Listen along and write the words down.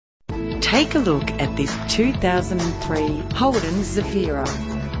Take a look at this 2003 Holden Zafira.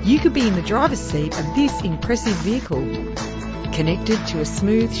 You could be in the driver's seat of this impressive vehicle. Connected to a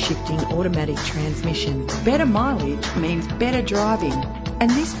smooth shifting automatic transmission, better mileage means better driving,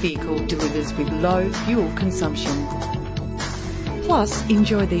 and this vehicle delivers with low fuel consumption. Plus,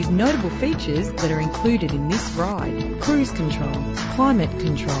 enjoy these notable features that are included in this ride: cruise control, climate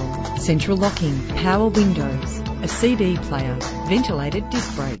control, central locking, power windows, a CD player, ventilated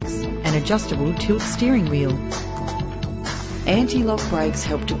disc brakes, an adjustable tilt steering wheel. Anti-lock brakes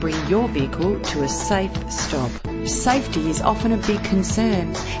help to bring your vehicle to a safe stop. Safety is often a big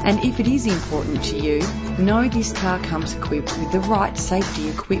concern, and if it is important to you, know this car comes equipped with the right safety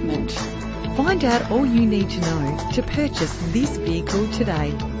equipment. Find out all you need to know to purchase this vehicle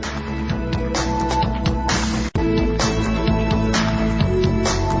today.